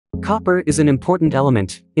Copper is an important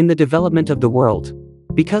element in the development of the world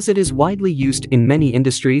because it is widely used in many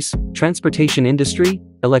industries, transportation industry,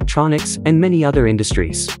 electronics, and many other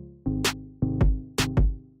industries.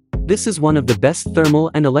 This is one of the best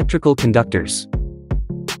thermal and electrical conductors.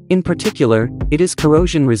 In particular, it is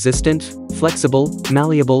corrosion-resistant, flexible,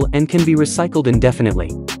 malleable, and can be recycled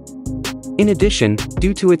indefinitely. In addition,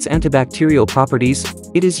 due to its antibacterial properties,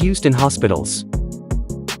 it is used in hospitals.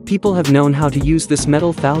 People have known how to use this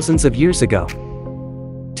metal thousands of years ago.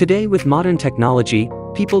 Today, with modern technology,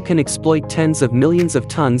 people can exploit tens of millions of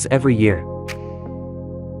tons every year.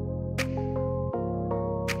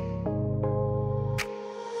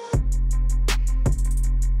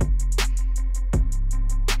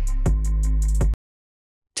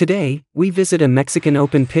 Today, we visit a Mexican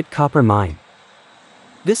open-pit copper mine.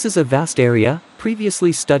 This is a vast area,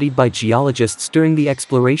 previously studied by geologists during the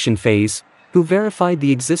exploration phase, who verified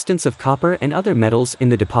the existence of copper and other metals in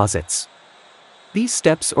the deposits. These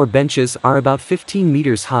steps or benches are about 15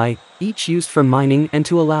 meters high, each used for mining and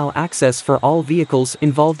to allow access for all vehicles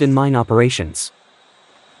involved in mine operations.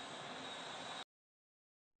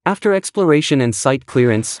 After exploration and site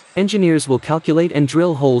clearance, engineers will calculate and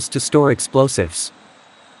drill holes to store explosives.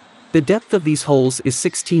 The depth of these holes is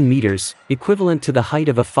 16 meters, equivalent to the height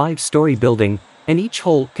of a 5-story building, and each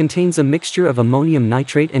hole contains a mixture of ammonium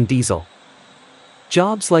nitrate and diesel.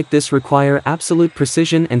 Jobs like this require absolute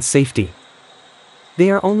precision and safety. They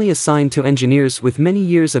are only assigned to engineers with many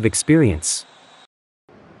years of experience.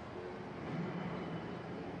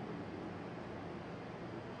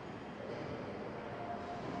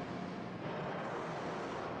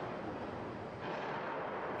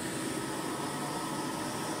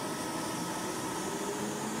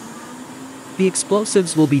 The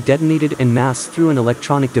explosives will be detonated en masse through an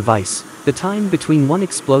electronic device. The time between one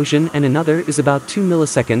explosion and another is about 2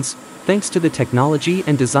 milliseconds. Thanks to the technology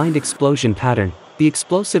and designed explosion pattern, the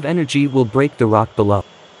explosive energy will break the rock below,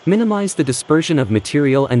 minimize the dispersion of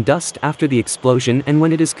material and dust after the explosion, and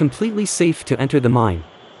when it is completely safe to enter the mine.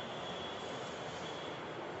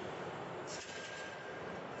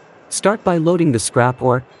 Start by loading the scrap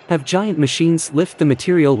or have giant machines lift the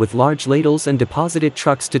material with large ladles and deposit it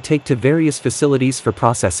trucks to take to various facilities for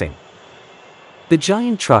processing. The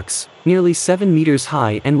giant trucks, nearly 7 meters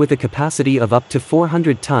high and with a capacity of up to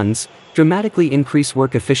 400 tons, dramatically increase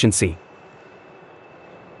work efficiency.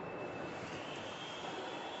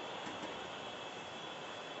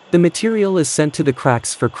 The material is sent to the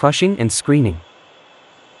cracks for crushing and screening.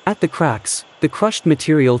 At the cracks, the crushed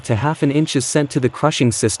material to half an inch is sent to the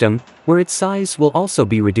crushing system, where its size will also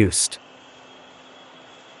be reduced.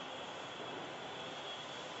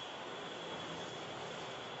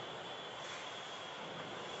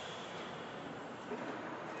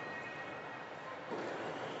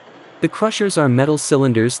 The crushers are metal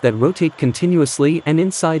cylinders that rotate continuously, and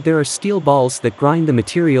inside there are steel balls that grind the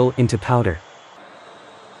material into powder.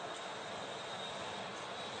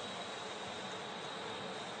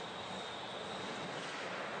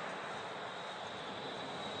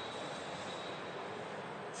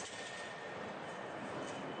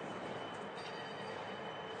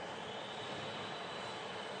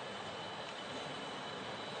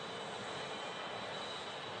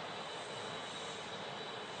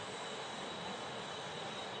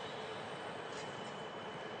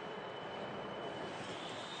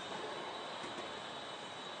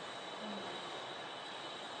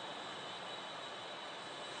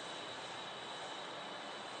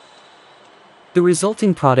 The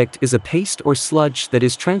resulting product is a paste or sludge that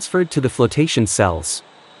is transferred to the flotation cells.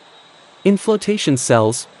 In flotation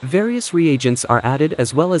cells, various reagents are added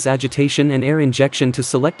as well as agitation and air injection to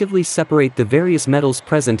selectively separate the various metals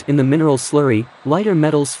present in the mineral slurry. Lighter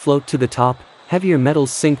metals float to the top, heavier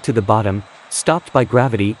metals sink to the bottom, stopped by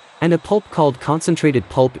gravity, and a pulp called concentrated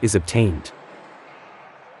pulp is obtained.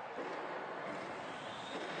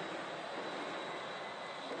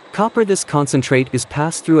 Copper. This concentrate is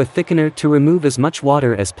passed through a thickener to remove as much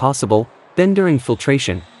water as possible. Then during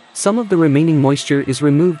filtration, some of the remaining moisture is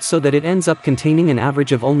removed so that it ends up containing an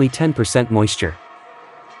average of only 10% moisture.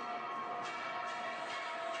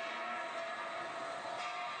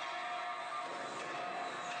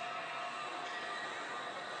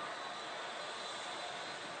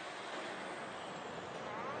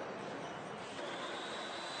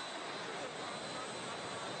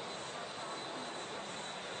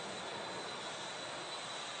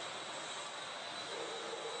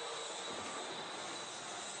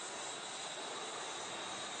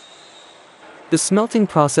 The smelting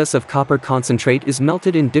process of copper concentrate is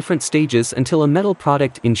melted in different stages until a metal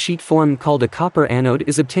product in sheet form called a copper anode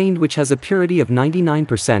is obtained, which has a purity of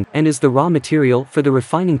 99% and is the raw material for the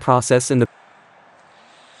refining process in the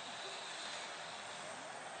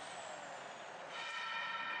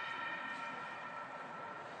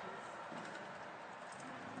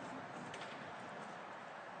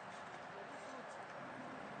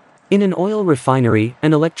In an oil refinery,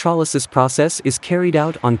 an electrolysis process is carried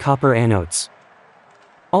out on copper anodes.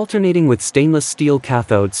 Alternating with stainless steel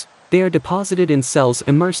cathodes, they are deposited in cells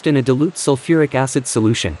immersed in a dilute sulfuric acid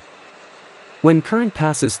solution. When current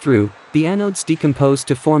passes through, the anodes decompose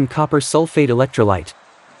to form copper sulfate electrolyte.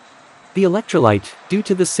 The electrolyte, due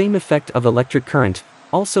to the same effect of electric current,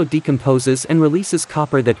 also decomposes and releases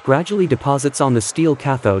copper that gradually deposits on the steel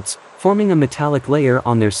cathodes, forming a metallic layer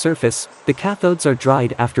on their surface. The cathodes are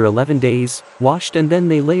dried after 11 days, washed, and then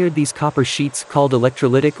they layered these copper sheets called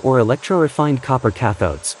electrolytic or electro-refined copper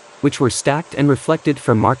cathodes, which were stacked and reflected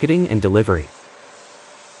for marketing and delivery.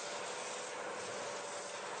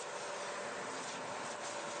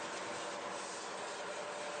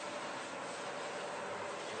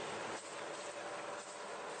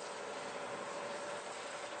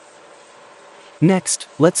 Next,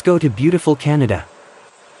 let's go to beautiful Canada.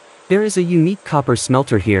 There is a unique copper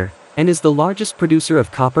smelter here, and is the largest producer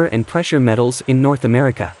of copper and precious metals in North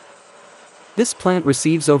America. This plant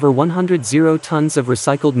receives over 100 tons of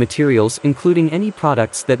recycled materials, including any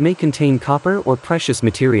products that may contain copper or precious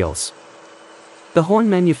materials. The horn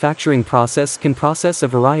manufacturing process can process a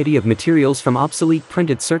variety of materials from obsolete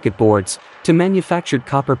printed circuit boards to manufactured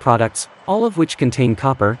copper products, all of which contain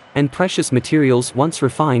copper and precious materials. Once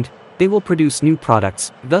refined, they will produce new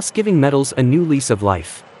products, thus giving metals a new lease of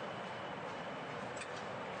life.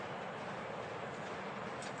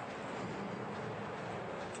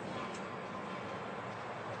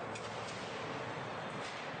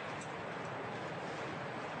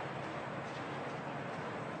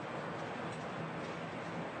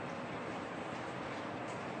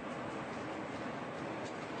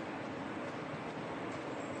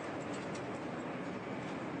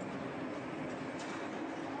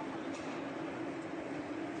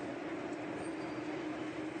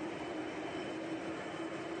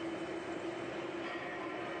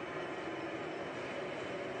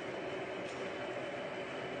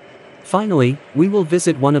 Finally, we will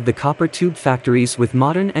visit one of the copper tube factories with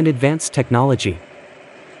modern and advanced technology.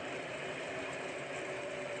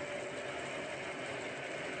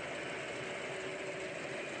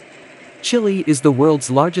 Chile is the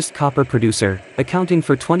world's largest copper producer, accounting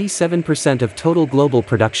for 27% of total global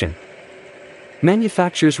production.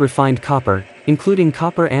 Manufactures refined copper, including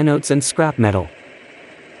copper anodes and scrap metal.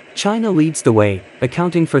 China leads the way,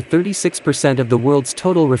 accounting for 36% of the world's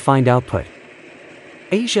total refined output.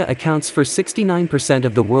 Asia accounts for 69%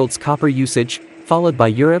 of the world's copper usage, followed by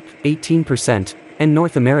Europe, 18%, and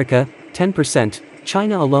North America, 10%.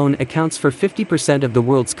 China alone accounts for 50% of the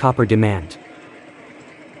world's copper demand.